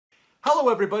Hello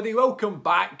everybody, welcome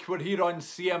back. We're here on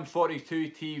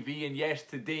CM42 TV and yes,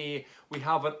 today we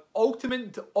have an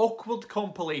ultimate awkward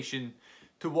compilation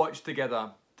to watch together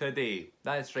today.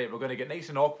 That's right, we're going to get nice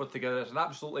and awkward together. It's an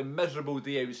absolutely miserable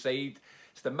day outside.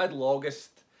 It's the middle of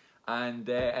August and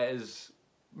it is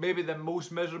maybe the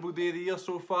most miserable day of the year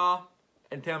so far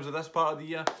in terms of this part of the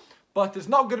year. But it's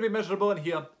not going to be miserable in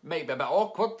here. Might be a bit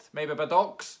awkward, maybe a bit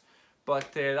ox,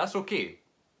 but that's okay.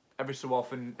 Every so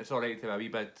often it's alright to have a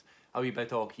wee bit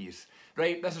talkies.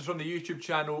 Right, this is from the YouTube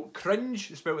channel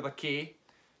Kringe, spelled with a K.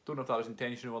 Don't know if that was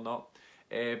intentional or not.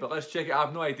 But let's check it. I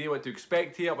have no idea what to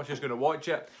expect here. We're just going to watch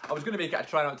it. I was going to make it a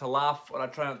try not to laugh or a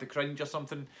try not to cringe or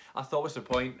something. I thought, what's the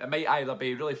point? It might either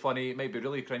be really funny, it might be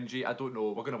really cringy. I don't know.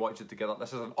 We're going to watch it together.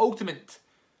 This is an ultimate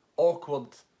awkward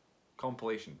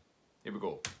compilation. Here we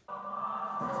go.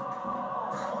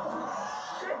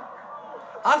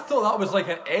 I thought that was like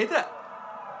an edit.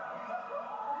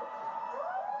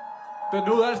 But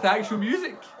no, that's the actual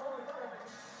music.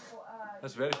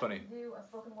 That's very funny. Do a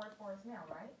spoken word for us now,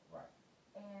 right? Right.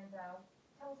 And tell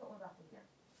us what we're about to hear.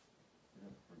 It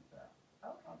is freestyle.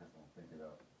 Okay. I'm just going to pick it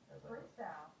up.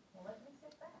 Freestyle. Well, let me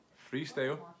sit back.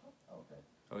 Freestyle? Okay.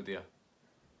 Oh dear.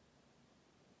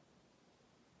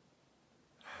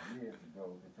 Years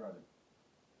ago, they tried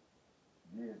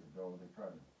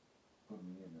to put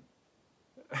me in the...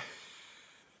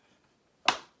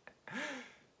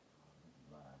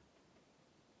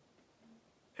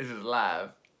 This is live.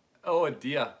 Oh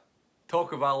dear.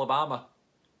 Talk of Alabama.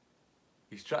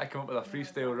 He's trying to come up with a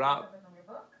freestyle rap.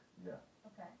 Yeah.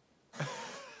 Okay.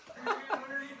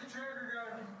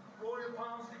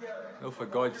 Oh, for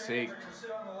God's sake. You're going to sit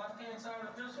on the left-hand side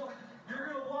of the pistol. You're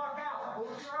going to walk out. Hold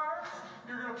your arms.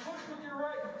 You're going to push with your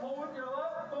right and pull with your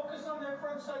left. Focus on that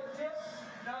front sight tip.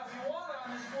 Now, if you want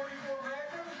on this 44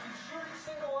 Magnum, you can shoot it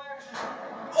single action.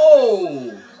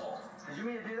 Oh! Did you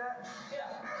mean to do that? Yeah.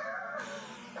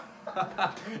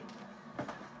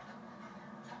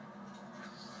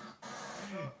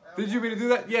 Did you mean to do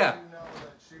that? Yeah. I know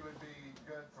that she would be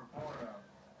good for porno.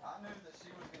 I knew that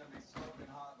she was going to be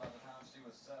smoking hot by the time she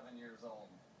was 7 years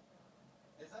old.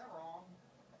 Is that wrong?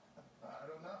 I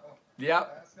don't know.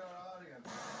 Yep. Ask our audience.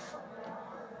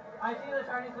 I see the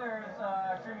Chinese players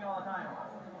streaming all the time.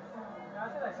 Yeah,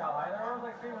 I see that Xiao Hai. They're always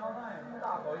like streaming all the time.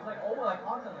 Dago, he's like over like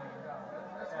constantly.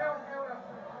 Let's Yeah. go to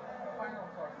final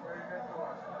source. Very good to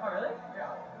watch. Oh really?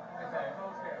 Yeah. Okay, full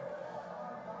scale.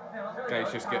 Yeah, let's really Guys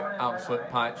go. just get Taiwan in absolute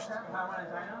China, right? patched. Taiwan in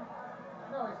China?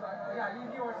 No, he's like, yeah,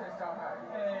 you always say South High.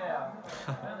 Yeah.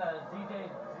 And the ZJ,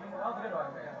 that was a good one.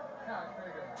 Yeah, it's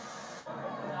pretty good.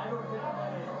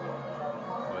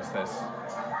 What's this?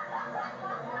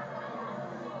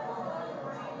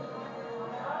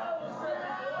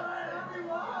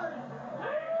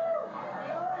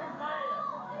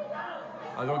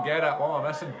 I don't get it. What am I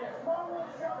missing?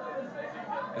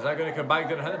 Is that going to come back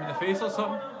down and hit him in the face or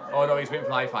something? Oh no, he's waiting for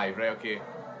the high five. Right, okay.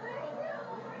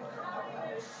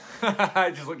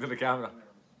 I just looked at the camera.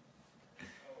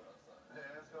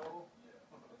 Let's go.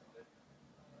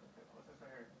 What's this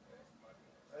right here?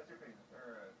 That's your penis.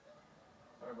 Alright.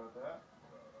 Sorry about that.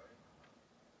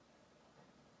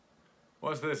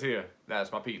 What's this here?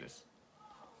 That's my penis.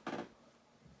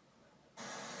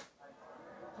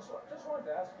 Just wanted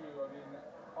to ask you, I mean,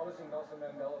 obviously Nelson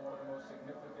Mandela, one of the most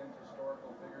significant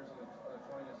historical figures of the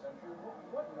 20th century.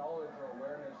 What knowledge or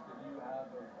awareness did you have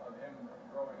of him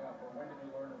growing up, or when did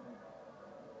you learn of him?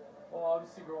 Well,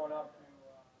 obviously growing up,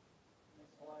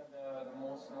 he's one of the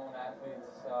most known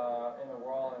athletes in the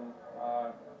world, and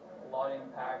a lot of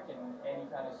impact in any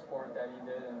kind of sport that he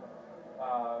did, and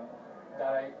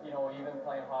that even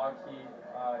playing hockey,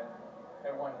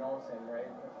 everyone knows him, right?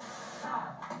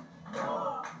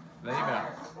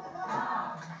 Nightmare.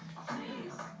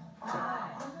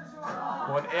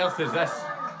 What on earth is this?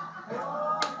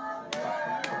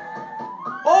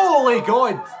 Holy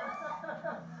God!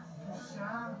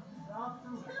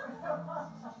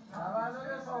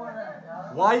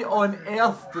 Why on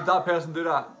earth did that person do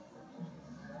that?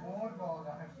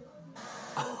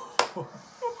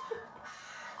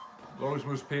 World's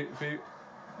most never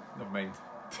mind.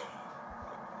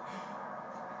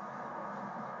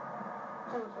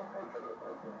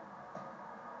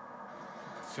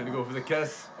 Should I go for the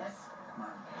kiss? Yes.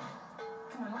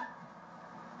 Come on.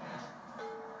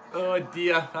 Oh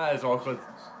dear, that is awkward.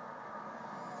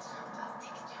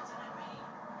 Take a chance when I'm ready.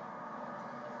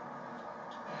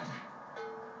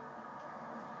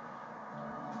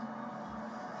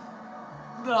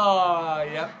 Ah,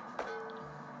 yep.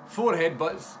 4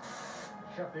 headbutts.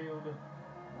 Sheffield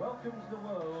welcomes the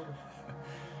world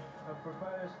and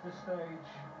prepares to stage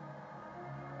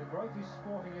the greatest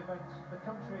sporting event the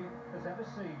country has ever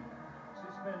seen.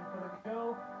 spin for the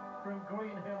girl from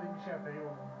Greenhill in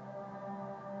Sheffield.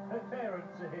 Her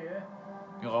parents are here.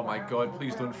 Oh my God,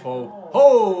 please don't fall.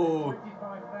 Oh!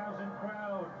 25,000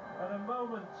 crowd at a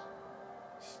moment.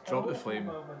 Just drop the flame.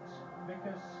 Moment,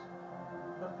 because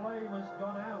the flame has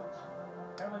gone out.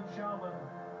 Helen Sharman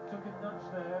took a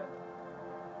nudge there.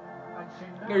 And she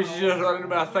now... Now she's just running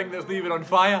with a thing that's leaving on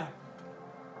fire.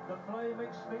 The flame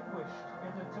extinguished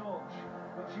in the torch,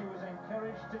 but she was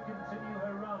encouraged to continue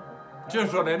her run.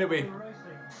 Just run anyway.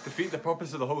 Racing. Defeat the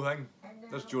purpose of the whole thing.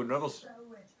 There's Joan Rivers. So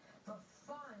rich for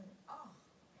fun. Oh,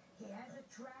 he has a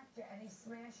tractor and he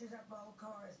smashes up old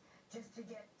cars just to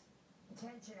get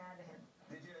attention out of him.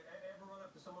 Did you ever run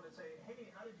up to someone and say,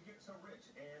 hey, how did you get so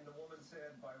rich? And the woman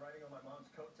said, by riding on my mom's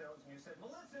coattails, and you said,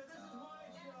 Melissa, this is my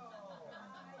show.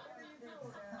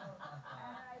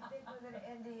 I think we're going to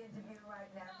end the interview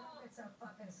right now. Don't get so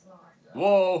fucking smart.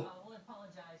 Whoa! We'll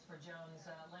apologize for Joan's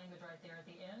language right there at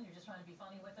the end. You're just trying to be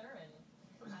funny with her, and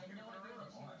I had no idea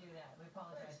that she would do that. We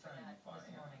apologize for that this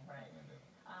morning, right?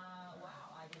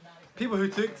 Wow, I did not expect. People who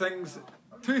took things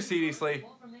too seriously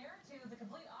Well, from there to the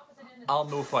complete opposite end. are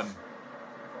no fun.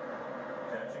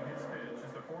 Catching his pitch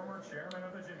is the former chairman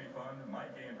of the Jimmy Fund,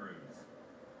 Mike Andrews.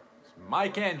 It's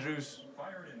Mike Andrews.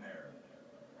 Fired in there.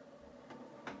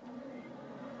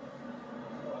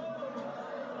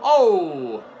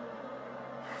 Oh!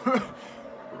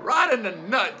 Right in the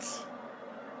nuts.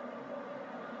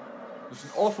 It's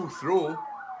an awful throw.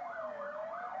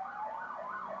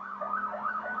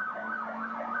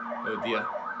 Oh dear.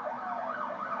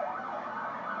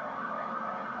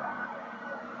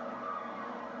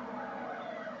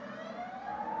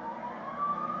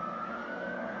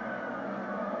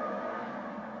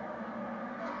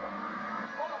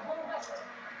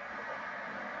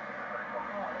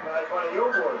 That's one of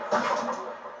your boys.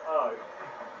 Oh.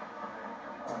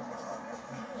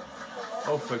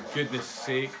 Oh, for goodness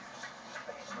sake.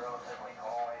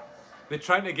 They're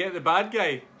trying to get the bad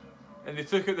guy and they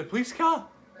took out the police car.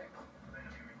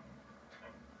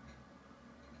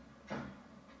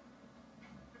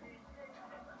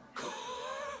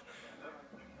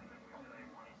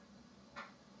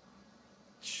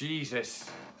 Jesus.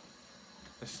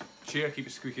 This chair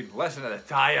keeps squeaking. Listen to the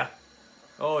tyre.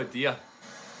 Oh dear.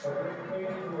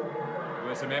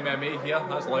 There's some MMA here.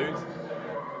 That's loud.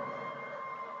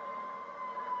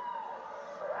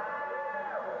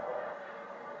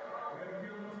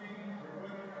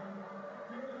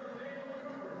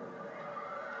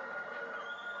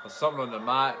 There's someone on the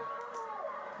mat.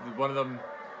 One of them,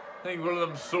 I think one of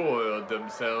them soiled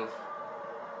themselves.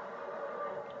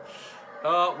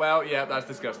 Oh, well, yeah, that's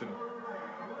disgusting.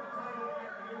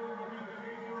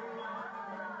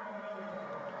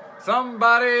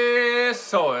 Somebody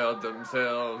soiled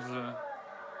themselves.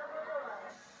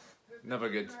 Never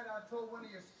good. I told one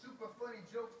of your super funny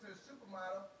jokes to a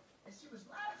supermodel, and she was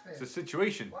laughing. It's a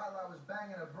situation. While I was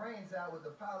banging her brains out with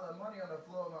a pile of money on the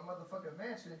floor of my motherfucking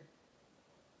mansion.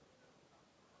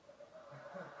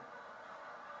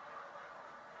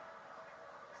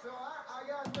 So I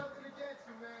got nothing against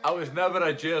you, man. I was never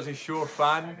a Jersey Shore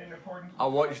fan. I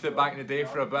watched it back in the day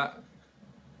for a bit.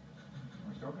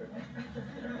 We're still good.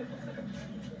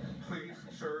 Please,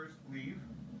 sirs, leave.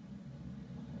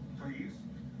 Please.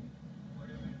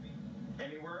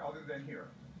 Anywhere other than here.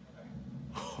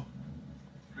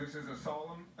 This is a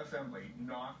solemn assembly,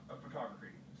 not a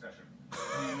photography session.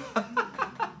 Please,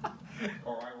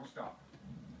 or I will stop.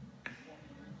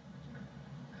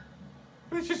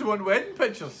 It's just one wedding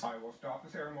pictures. I will stop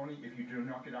the ceremony if you do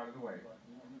not get out of the way.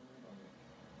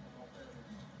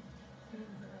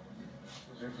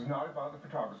 This is not about the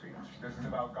photography. This is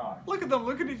about God. Look at them,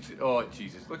 look at each. Oh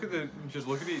Jesus! Look at them, just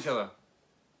looking at each other.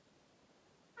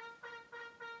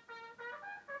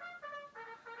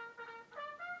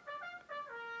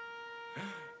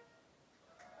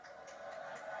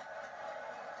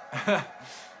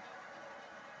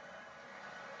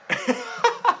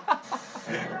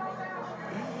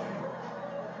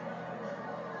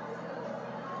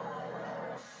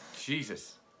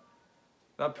 Jesus,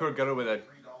 that poor girl with a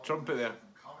trumpet there.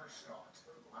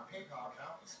 My PayPal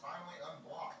account is finally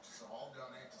unblocked, so I'll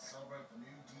donate to celebrate the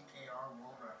new DKR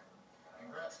world record.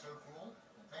 Congrats, Toadfool,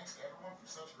 and thanks to everyone for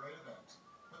such a great event.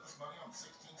 Put this money on the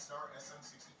 16-star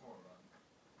SM64 run.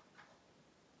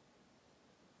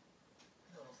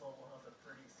 Almost level has a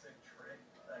pretty sick trick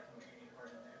that can be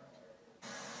hard to do.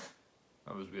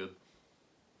 That was weird.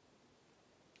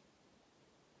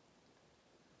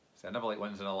 See, I never like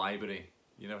ones in a library.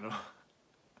 You never know.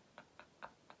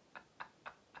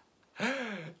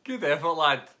 Good effort,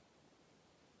 lad.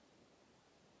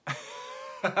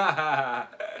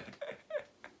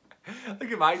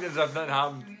 Look at Magnus if nothing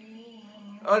happened.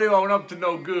 Anyone up to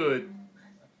no good?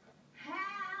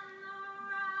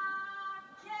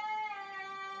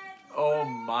 Oh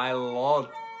my lord.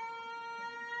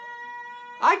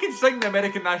 I can sing the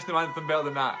American National Anthem better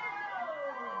than that.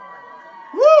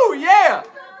 Woo, yeah!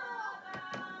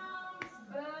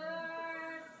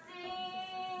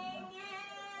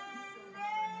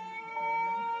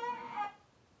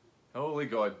 Holy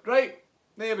God. Right,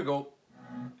 there we go.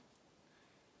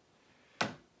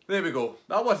 There we go.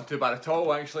 That wasn't too bad at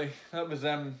all, actually. That was,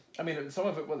 I mean, some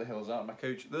of it, what the hell is that on my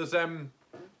couch? There's,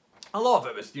 a lot of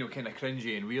it was, you know, kind of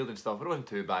cringy and weird and stuff, but it wasn't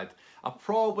too bad. I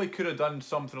probably could have done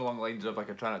something along the lines of, like,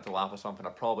 I try not to laugh or something, I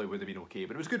probably would have been okay,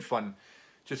 but it was good fun.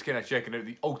 Just kind of checking out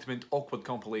the ultimate awkward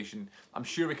compilation. I'm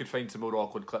sure we could find some more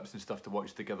awkward clips and stuff to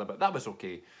watch together, but that was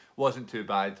okay. Wasn't too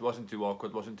bad, wasn't too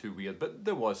awkward, wasn't too weird, but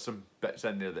there was some bits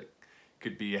in there that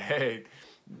could be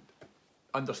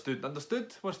understood,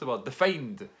 what's the word,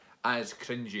 defined as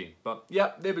cringy. But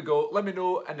yeah, there we go. Let me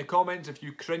know in the comments if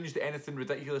you cringed at anything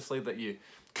ridiculously that you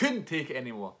couldn't take it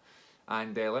anymore.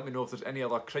 And let me know if there's any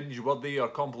other cringe-worthy or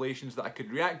compilations that I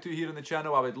could react to here on the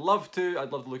channel. I would love to.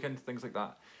 I'd love to look into things like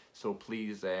that. So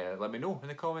please let me know in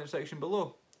the comment section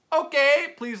below.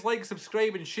 Okay, please like,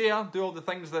 subscribe and share. Do all the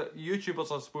things that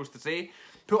YouTubers are supposed to say.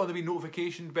 Put on the wee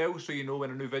notification bell so you know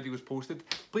when a new video is posted.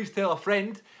 Please tell a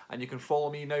friend, and you can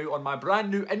follow me now on my brand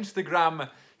new Instagram,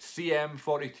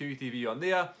 CM42TV on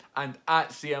there, and at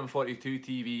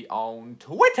CM42TV on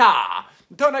Twitter.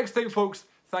 Until next time, folks,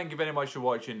 thank you very much for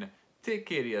watching. Take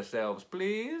care of yourselves,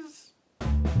 please.